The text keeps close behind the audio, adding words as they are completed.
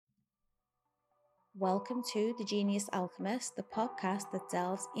Welcome to The Genius Alchemist, the podcast that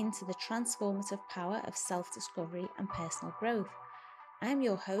delves into the transformative power of self-discovery and personal growth. I'm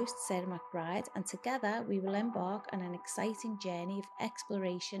your host, Sarah McBride, and together we will embark on an exciting journey of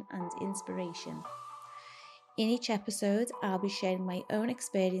exploration and inspiration. In each episode, I'll be sharing my own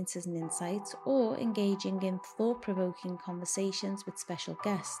experiences and insights or engaging in thought-provoking conversations with special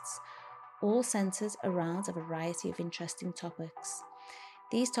guests, all centered around a variety of interesting topics.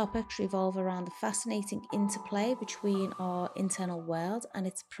 These topics revolve around the fascinating interplay between our internal world and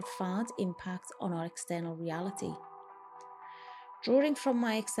its profound impact on our external reality. Drawing from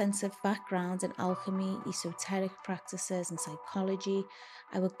my extensive background in alchemy, esoteric practices, and psychology,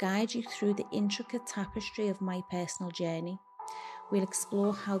 I will guide you through the intricate tapestry of my personal journey. We'll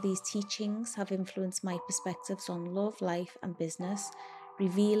explore how these teachings have influenced my perspectives on love, life, and business,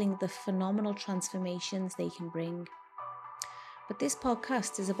 revealing the phenomenal transformations they can bring. But this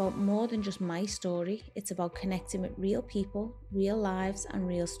podcast is about more than just my story. It's about connecting with real people, real lives, and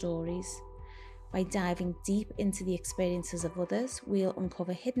real stories. By diving deep into the experiences of others, we'll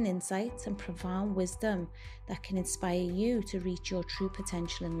uncover hidden insights and profound wisdom that can inspire you to reach your true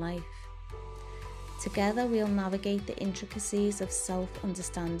potential in life. Together, we'll navigate the intricacies of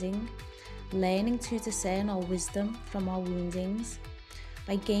self-understanding, learning to discern our wisdom from our woundings.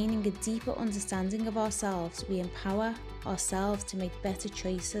 By gaining a deeper understanding of ourselves, we empower ourselves to make better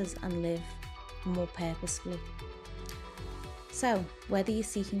choices and live more purposefully. So, whether you're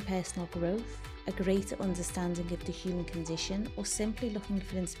seeking personal growth, a greater understanding of the human condition, or simply looking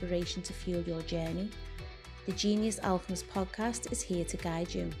for inspiration to fuel your journey, the Genius Alchemist podcast is here to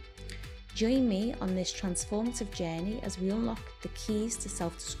guide you. Join me on this transformative journey as we unlock the keys to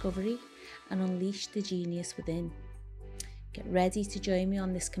self-discovery and unleash the genius within. Get ready to join me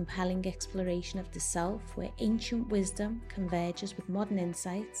on this compelling exploration of the self, where ancient wisdom converges with modern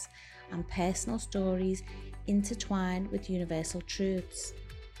insights and personal stories intertwined with universal truths.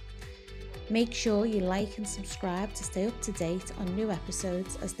 Make sure you like and subscribe to stay up to date on new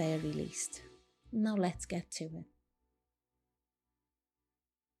episodes as they are released. Now let's get to it.